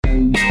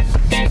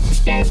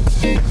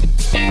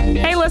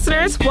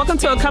listeners. Welcome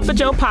to A Cup of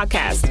Joe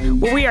podcast,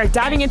 where we are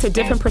diving into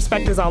different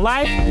perspectives on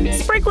life,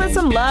 sprinkling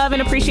some love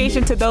and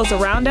appreciation to those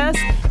around us,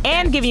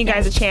 and giving you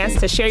guys a chance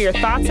to share your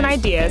thoughts and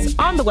ideas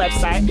on the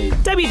website,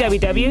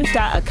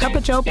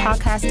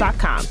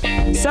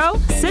 www.acupofjoepodcast.com. So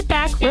sit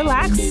back,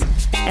 relax,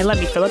 and let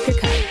me fill up your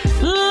cup.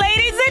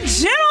 Ladies and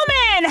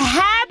gentlemen,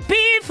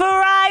 happy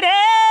Friday!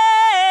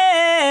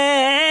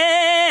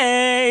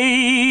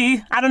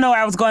 I don't know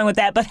where I was going with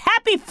that, but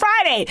happy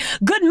Friday.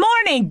 Good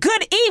morning,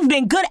 good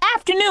evening, good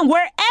afternoon,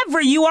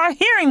 wherever you are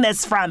hearing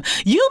this from.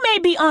 You may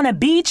be on a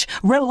beach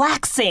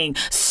relaxing,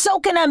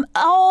 soaking up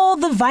all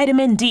the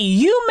vitamin D.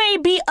 You may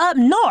be up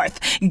north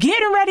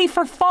getting ready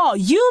for fall.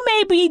 You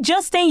may be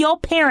just in your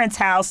parents'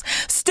 house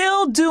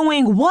still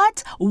doing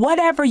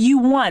whatever you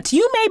want.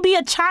 You may be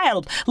a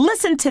child.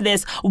 Listen to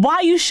this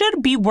while you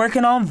should be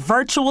working on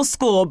virtual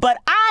school, but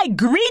I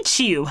greet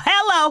you.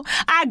 Hello,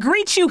 I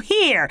greet you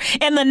here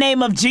in the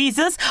name of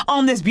Jesus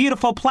on this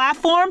beautiful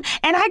platform,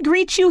 and I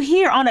greet you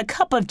here on A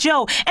Cup of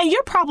Joe. And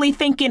you're probably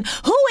thinking,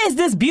 who is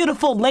this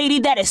beautiful lady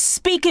that is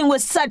speaking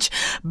with such,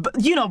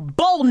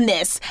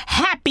 boldness,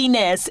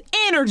 happiness,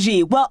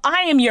 energy? Well,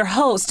 I am your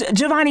host,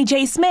 Javani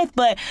J. Smith,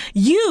 but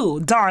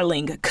you,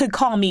 darling, could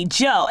call me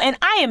Joe, and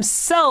I am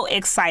so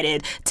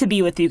excited to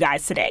be with you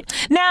guys today.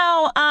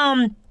 Now,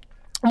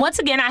 once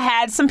again, I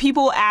had some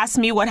people ask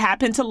me what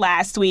happened to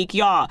last week.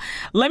 Y'all,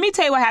 let me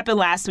tell you what happened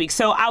last week.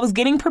 So I was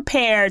getting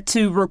prepared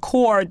to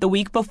record the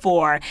week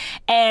before,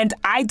 and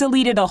I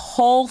deleted a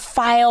whole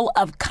file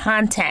of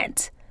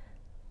content.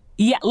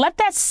 Yeah, let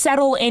that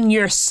settle in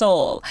your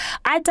soul.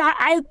 I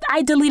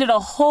deleted a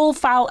whole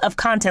file of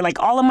content, like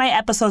all of my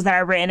episodes that I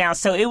written out.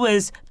 So it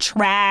was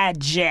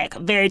tragic,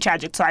 very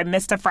tragic. So I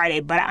missed a Friday,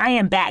 but I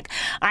am back.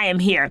 I am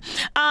here.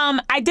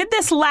 I did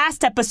this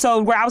last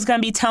episode where I was going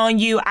to be telling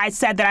you, I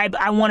said that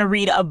I want to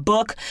read a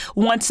book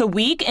once a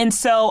week. And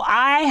so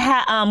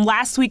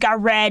last week I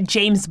read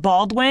James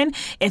Baldwin,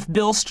 If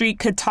Beale Street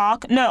Could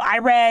Talk. No, I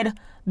read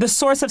The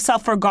Source of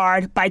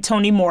Self-Regard by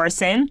Toni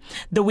Morrison.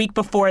 The week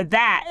after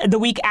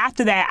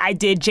that, I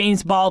did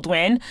James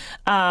Baldwin,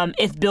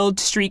 If Beale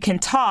Street Can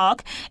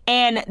Talk.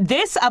 And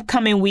this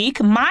upcoming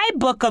week, my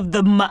book of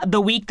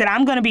the week that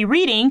I'm going to be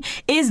reading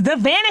is The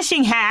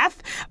Vanishing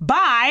Half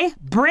by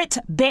Britt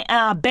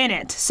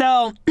Bennett.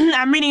 So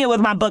I'm reading it with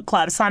my book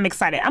club, so I'm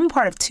excited. I'm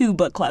part of 2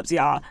 book clubs,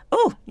 y'all.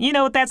 Ooh, you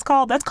know what that's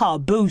called? That's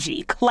called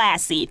bougie,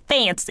 classy,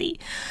 fancy.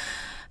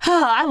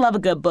 I love a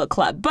good book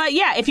club. But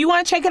yeah, if you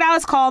want to check it out,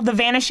 it's called The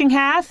Vanishing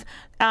Half.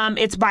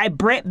 It's by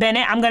Britt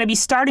Bennett. I'm going to be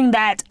starting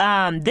that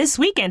this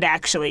weekend,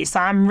 actually.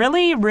 So I'm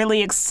really,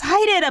 really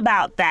excited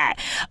about that.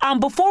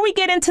 Before we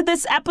get into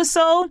this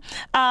episode,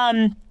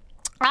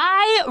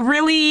 I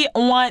really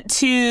want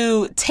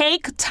to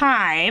take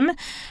time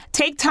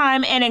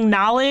and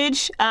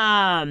acknowledge,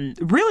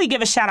 really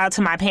give a shout out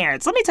to my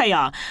parents. Let me tell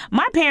y'all,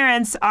 my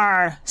parents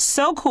are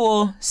so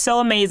cool, so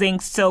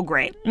amazing, so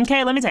great.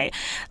 Okay, let me tell you.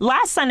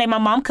 Last Sunday, my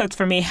mom cooked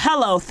for me.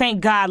 Hello,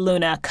 thank God,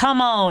 Luna. Come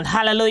on,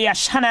 hallelujah.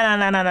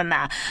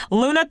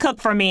 Luna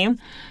cooked for me.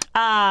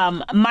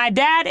 My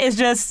dad is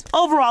just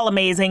overall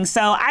amazing,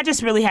 so I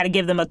just really had to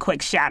give them a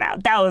quick shout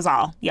out. That was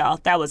all, y'all.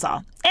 That was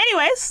all.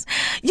 Anyways,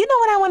 you know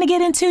what I want to get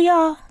into,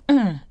 y'all?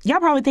 Y'all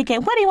probably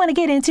thinking, what do you want to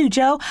get into,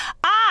 Joe?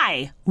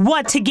 I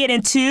want to get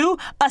into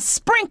a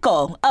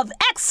sprinkle of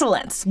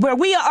excellence where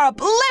we are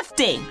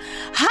uplifting,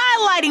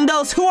 highlighting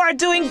those who are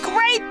doing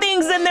great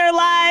things in their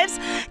lives,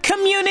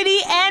 community,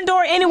 and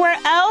or anywhere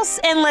else.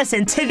 And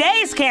listen,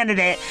 today's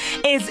candidate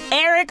is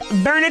Eric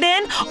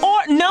Bernardin,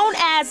 or known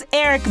as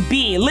Eric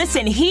B.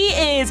 Listen, he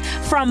is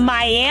from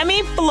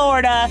Miami,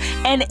 Florida,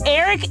 and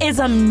Eric is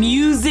a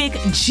music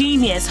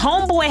genius.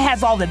 Homeboy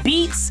has all the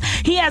beats,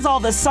 he has all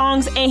the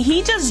songs, and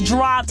he just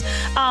dropped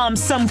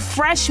some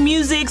fresh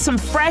music, some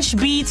fresh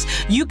beats.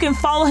 You can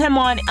follow him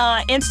on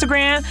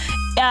Instagram,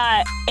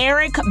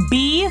 Eric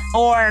B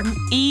or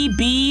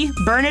EB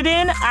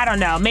Bernardin. I don't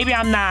know. Maybe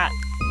I'm not.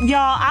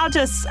 Y'all,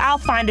 I'll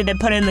find it and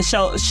put it in the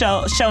show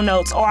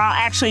notes, or I'll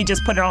actually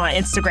just put it on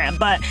Instagram.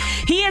 But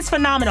he is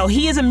phenomenal.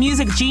 He is a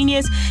music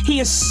genius. He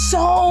is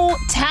so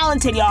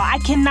talented, y'all. I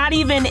cannot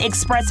even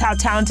express how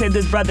talented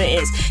this brother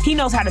is. He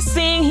knows how to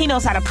sing. He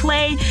knows how to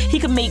play. He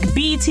can make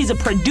beats. He's a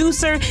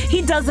producer.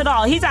 He does it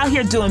all. He's out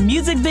here doing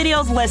music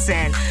videos.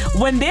 Listen,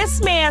 when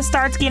this man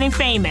starts getting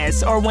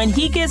famous, or when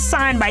he gets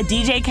signed by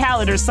DJ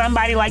Khaled or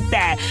somebody like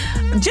that,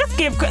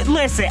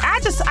 listen, I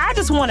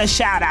just want a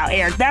shout out,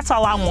 Eric. That's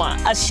all I want.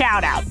 A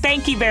shout out.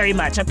 Thank you very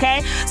much,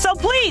 okay? So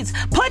please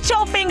put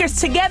your fingers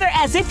together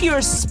as if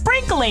you're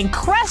sprinkling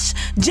crushed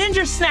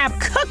ginger snap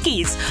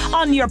cookies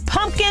on your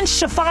pumpkin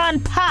chiffon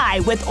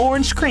pie with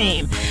orange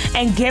cream,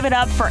 and give it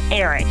up for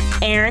Eric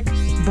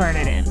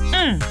Bernardin.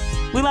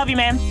 We love you,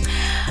 man.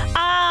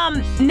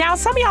 Now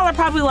some of y'all are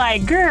probably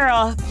like,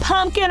 girl,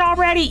 pumpkin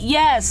already?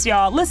 Yes,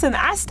 y'all. Listen,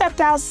 I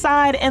stepped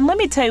outside and let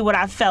me tell you what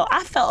I felt.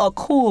 I felt a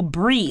cool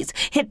breeze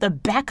hit the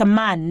back of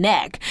my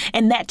neck,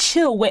 and that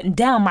chill went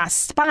down my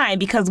spine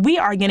because we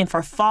are getting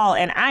for fall,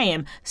 and I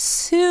am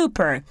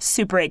super,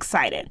 super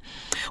excited.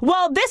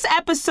 Well, this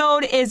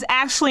episode is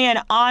actually in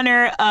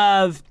honor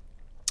of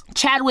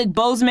Chadwick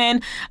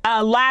Boseman,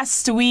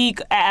 last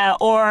week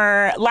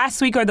or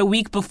the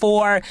week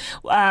before,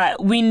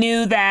 we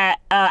knew that,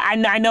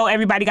 I know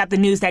everybody got the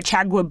news that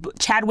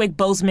Chadwick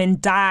Boseman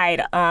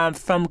died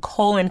from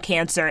colon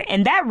cancer.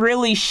 And that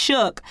really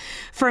shook,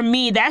 for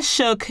me, that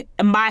shook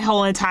my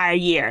whole entire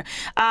year.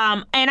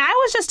 And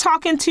I was just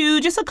talking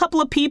to just a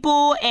couple of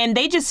people, and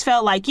they just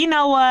felt like, you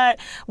know what,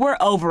 we're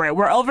over it.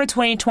 We're over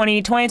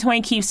 2020.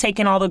 2020 keeps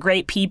taking all the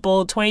great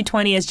people.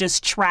 2020 is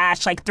just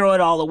trash, like throw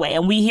it all away.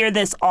 And we hear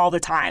this all the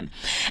time.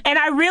 And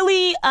I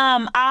really,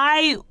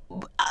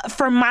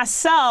 for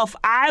myself,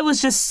 I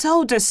was just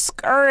so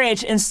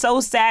discouraged and so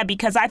sad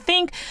because I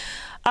think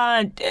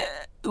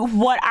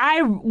when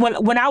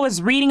I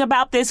was reading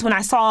about this, when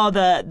I saw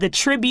the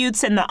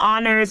tributes and the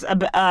honors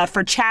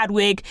for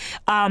Chadwick,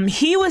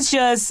 he was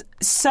just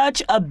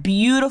such a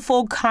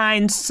beautiful,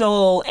 kind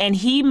soul, and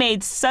he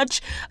made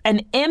such an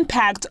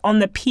impact on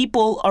the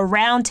people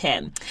around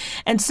him.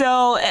 And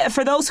so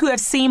for those who have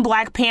seen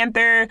Black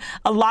Panther,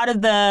 a lot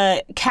of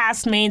the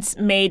castmates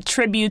made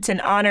tributes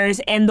and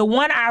honors, and the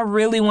one I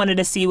really wanted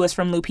to see was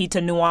from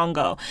Lupita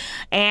Nyong'o.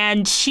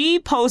 And she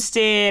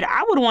posted,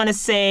 I would want to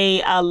say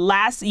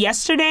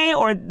yesterday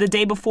or the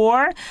day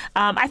before,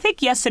 I think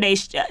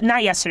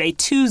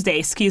Tuesday,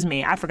 excuse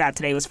me, I forgot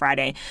today was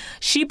Friday.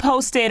 She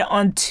posted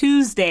on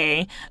Tuesday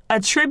a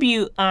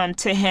tribute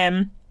to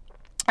him,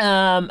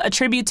 a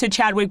tribute to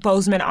Chadwick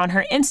Boseman on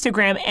her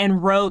Instagram,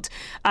 and wrote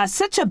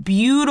such a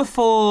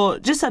beautiful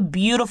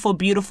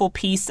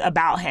piece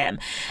about him.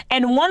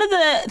 And one of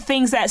the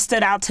things that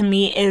stood out to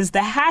me is the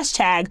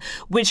hashtag,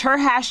 which her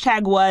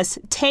hashtag was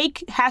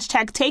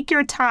take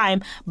your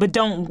time, but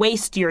don't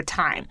waste your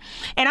time.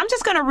 And I'm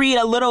just going to read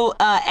a little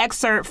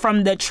excerpt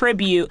from the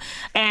tribute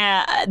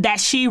that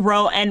she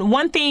wrote. And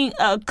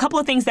a couple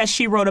of things that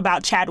she wrote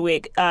about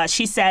Chadwick,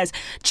 she says,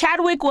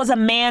 Chadwick was a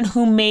man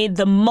who made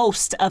the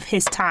most of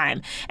his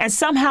time and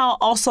somehow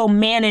also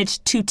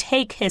managed to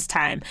take his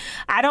time.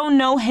 I didn't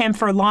know him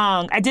for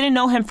long,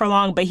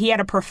 but he had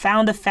a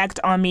profound effect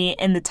on me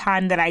in the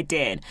time that I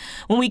did.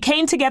 When we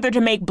came together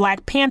to make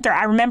Black Panther,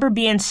 I remember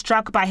being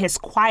struck by his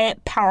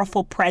quiet,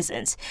 powerful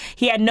presence.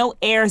 He had no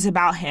airs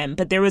about him,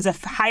 but there was a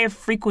higher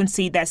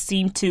frequency that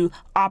seemed to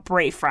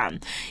operate from.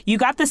 You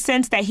got the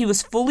sense that he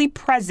was fully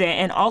present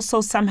and also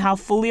somehow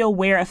fully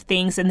aware of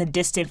things in the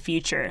distant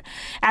future.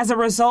 As a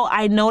result,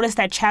 I noticed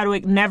that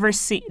Chadwick never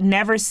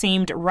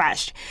seemed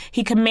rushed.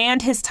 He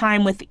commanded his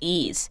time with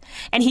ease,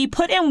 and he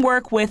put in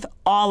work with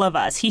all of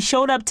us. He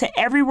showed up to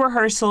every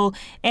rehearsal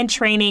and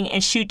training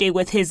and shoot day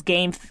with his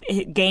game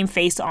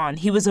face on.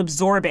 He was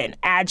absorbent,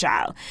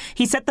 agile.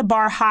 He set the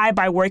bar high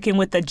by working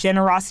with the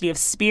generosity of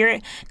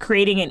spirit,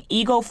 creating an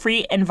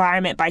ego-free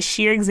environment by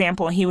sheer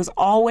example. And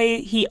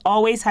he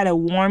always had a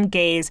warm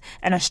gaze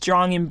and a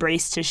strong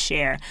embrace to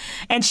share.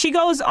 And she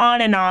goes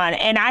on. And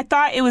I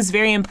thought it was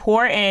very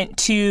important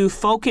to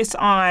focus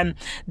on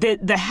the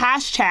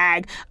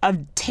hashtag of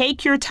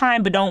take your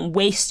time, but don't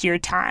waste your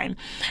time,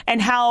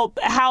 and how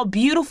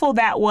beautiful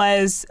that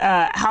was,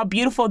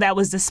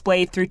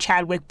 displayed through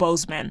Chadwick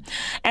Boseman.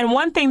 And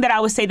one thing that I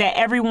would say that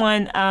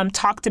everyone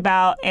talked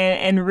about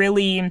and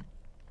really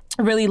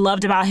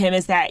loved about him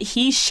is that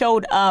he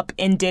showed up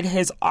and did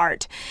his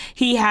art.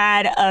 He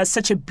had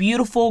such a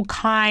beautiful,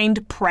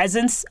 kind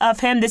presence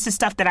of him. This is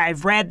stuff that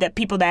I've read, that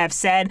people that have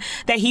said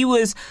that he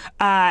was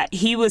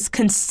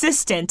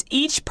consistent.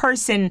 Each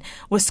person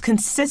was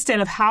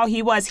consistent of how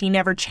he was. He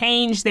never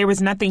changed. There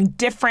was nothing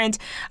different.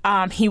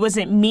 He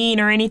wasn't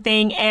mean or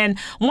anything. And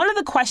one of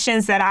the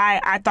questions that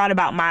I thought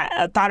about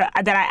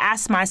that I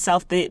asked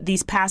myself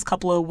these past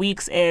couple of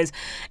weeks is,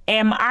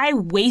 am I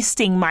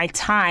wasting my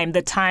time,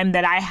 the time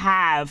that I have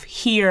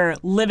here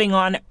living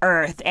on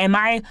earth? Am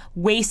I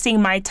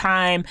wasting my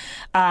time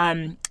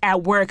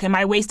at work? Am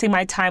I wasting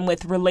my time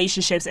with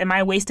relationships? Am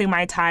I wasting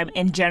my time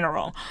in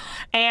general?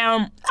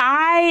 And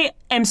I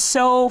am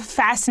so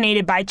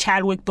fascinated by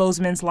Chadwick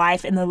Boseman's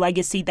life and the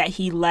legacy that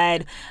he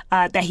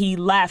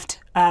left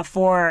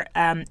for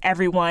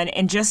everyone,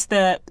 and just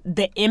the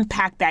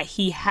impact that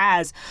he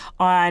has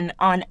on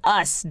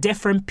us,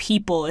 different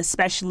people,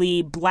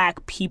 especially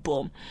Black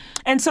people.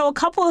 And so a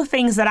couple of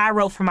things that I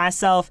wrote for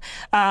myself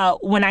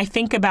when I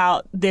think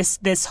about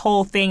this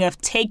whole thing of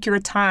take your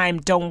time,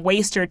 don't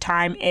waste your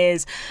time,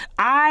 is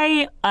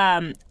I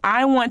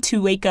want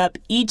to wake up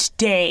each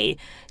day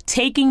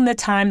taking the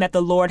time that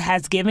the Lord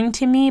has given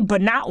to me, but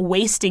not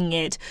wasting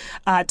it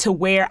to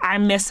where I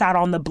miss out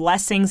on the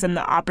blessings and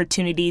the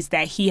opportunities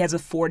that He has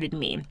afforded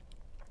me.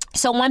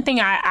 So one thing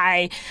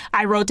I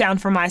wrote down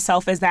for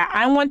myself is that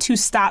I want to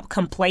stop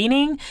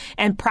complaining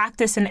and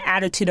practice an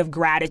attitude of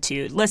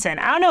gratitude. Listen,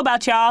 I don't know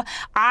about y'all.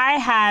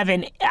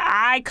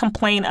 I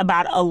complain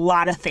about a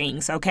lot of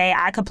things, okay?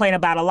 I complain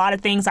about a lot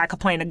of things. I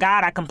complain to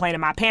God. I complain to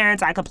my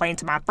parents. I complain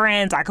to my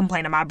friends. I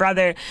complain to my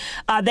brother.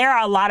 There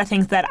are a lot of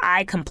things that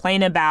I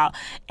complain about.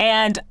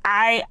 And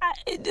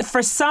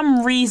for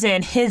some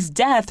reason, his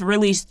death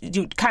really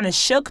kind of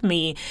shook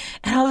me.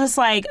 And I was just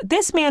like,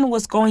 this man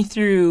was going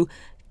through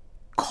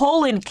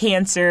colon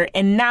cancer,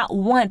 and not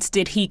once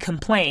did he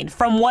complain.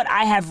 From what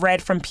I have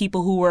read from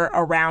people who were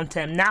around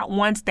him, not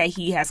once that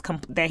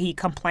he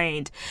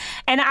complained.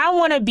 And I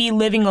want to be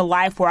living a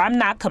life where I'm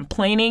not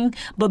complaining,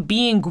 but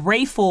being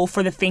grateful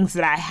for the things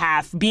that I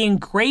have, being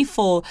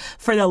grateful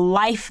for the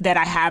life that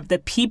I have, the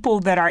people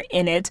that are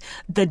in it,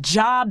 the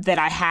job that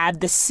I have,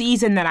 the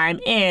season that I'm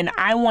in.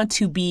 I want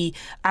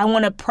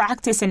to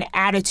practice an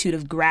attitude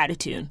of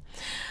gratitude.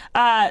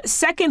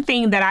 Second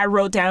thing that I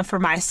wrote down for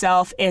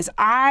myself is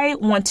I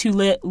want to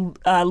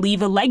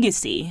leave a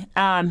legacy.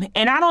 And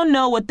I don't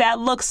know what that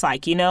looks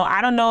like.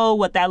 I don't know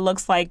what that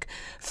looks like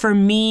for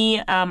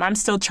me. I'm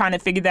still trying to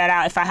figure that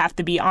out. If I have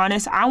to be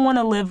honest, I want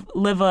to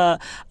live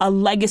a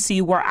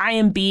legacy where I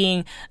am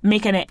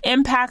making an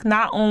impact,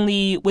 not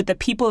only with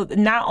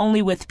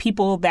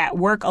people that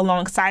work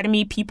alongside of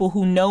me, people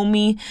who know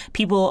me,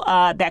 people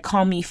that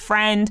call me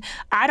friend.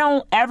 I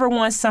don't ever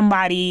want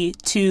somebody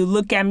to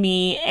look at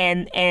me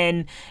and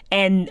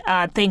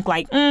think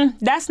like,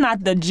 that's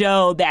not the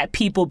Joe that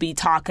people be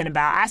talking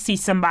about. I see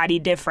somebody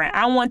different.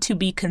 I want to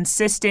be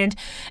consistent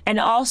and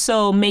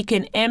also make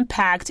an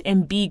impact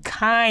and be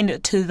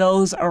kind to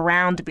those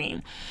around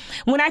me.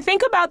 When I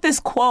think about this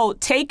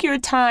quote, take your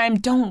time,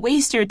 don't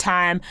waste your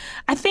time,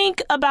 I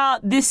think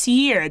about this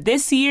year.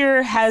 This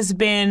year has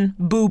been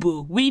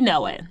boo-boo. We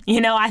know it.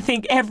 I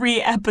think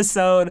every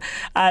episode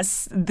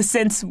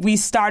since we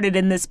started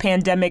in this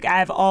pandemic,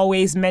 I've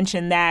always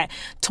mentioned that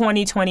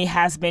 2020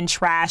 has been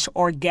trash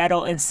or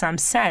ghetto in some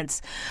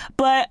sense.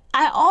 But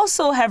I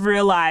also have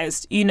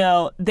realized,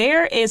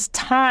 there is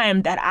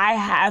time that I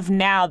have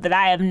now that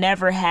I have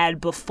never had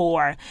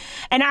before.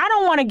 And I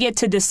don't want to get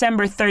to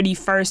December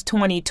 31st,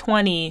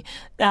 2020,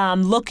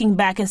 looking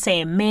back and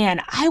saying,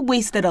 man, I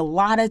wasted a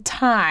lot of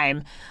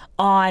time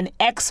on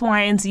X,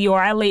 Y, and Z,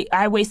 or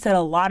I wasted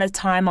a lot of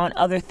time on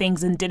other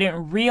things and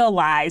didn't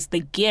realize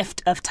the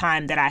gift of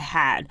time that I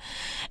had.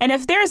 And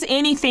if there's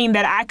anything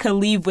that I could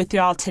leave with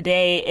y'all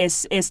today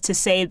is to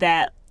say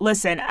that,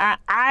 listen,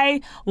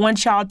 I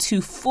want y'all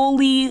to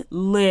fully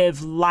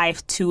live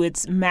life to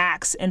its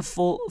max and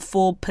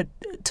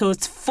to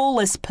its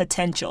fullest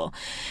potential.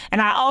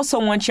 And I also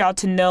want y'all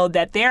to know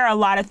that there are a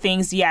lot of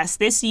things. Yes,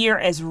 this year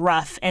is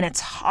rough and it's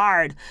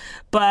hard.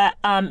 But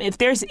if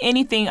there's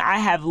anything I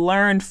have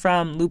learned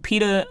from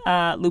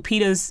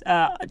Lupita's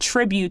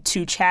tribute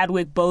to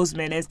Chadwick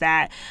Boseman is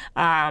that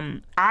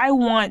I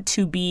want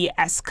to be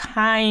as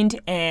kind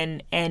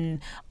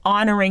and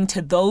honoring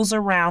to those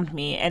around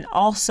me, and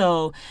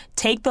also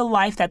take the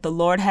life that the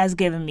Lord has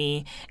given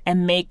me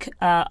and make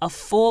a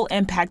full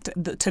impact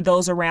to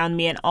those around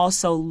me, and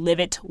also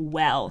live it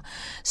well.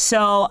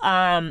 So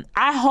I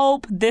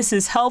hope this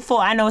is helpful.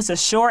 I know it's a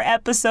short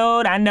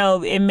episode. I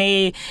know it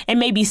may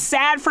be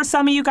sad for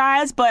some of you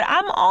guys, but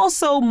I'm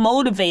also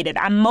motivated.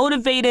 I'm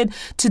motivated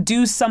to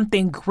do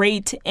something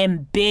great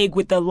and big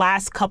with the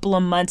last couple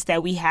of months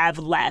that we have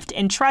left.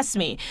 And trust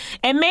me,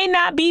 it may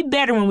not be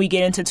better when we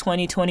get into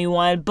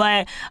 2021,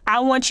 but I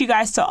want you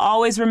guys to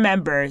always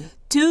remember,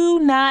 do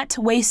not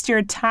waste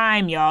your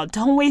time, y'all.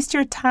 Don't waste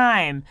your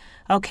time,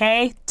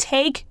 okay?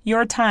 Take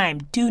your time.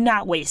 Do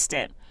not waste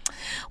it.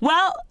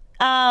 Well,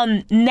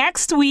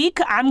 next week,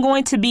 I'm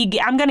going to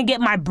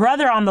get my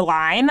brother on the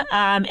line,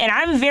 and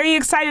I'm very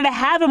excited to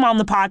have him on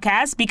the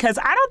podcast because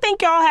I don't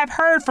think y'all have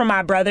heard from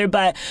my brother,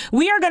 but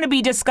we are going to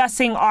be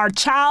discussing our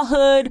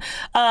childhood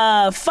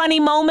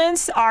funny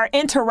moments, our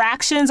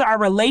interactions, our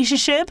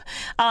relationship,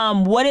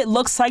 what it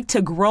looks like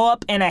to grow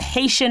up in a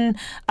Haitian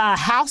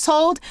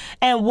household,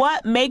 and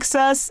what makes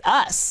us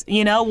us.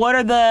 What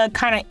are the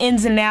kind of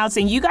ins and outs,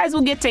 and you guys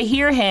will get to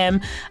hear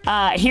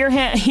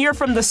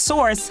from the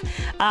source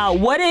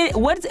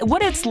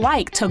what it's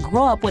like to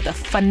grow up with a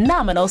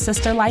phenomenal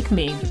sister like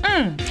me.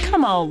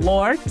 Come on,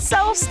 Lord.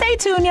 So stay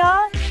tuned,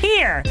 y'all,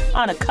 here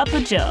on A Cup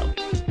of Joe.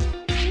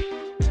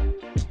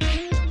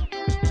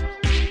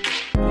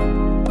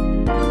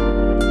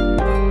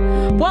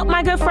 Well,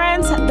 my good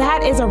friends,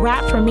 that is a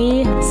wrap for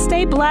me.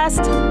 Stay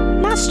blessed,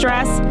 not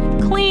stressed,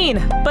 clean,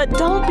 but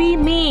don't be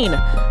mean.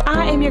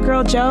 I am your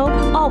girl, Joe,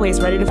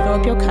 always ready to fill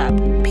up your cup.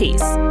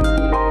 Peace.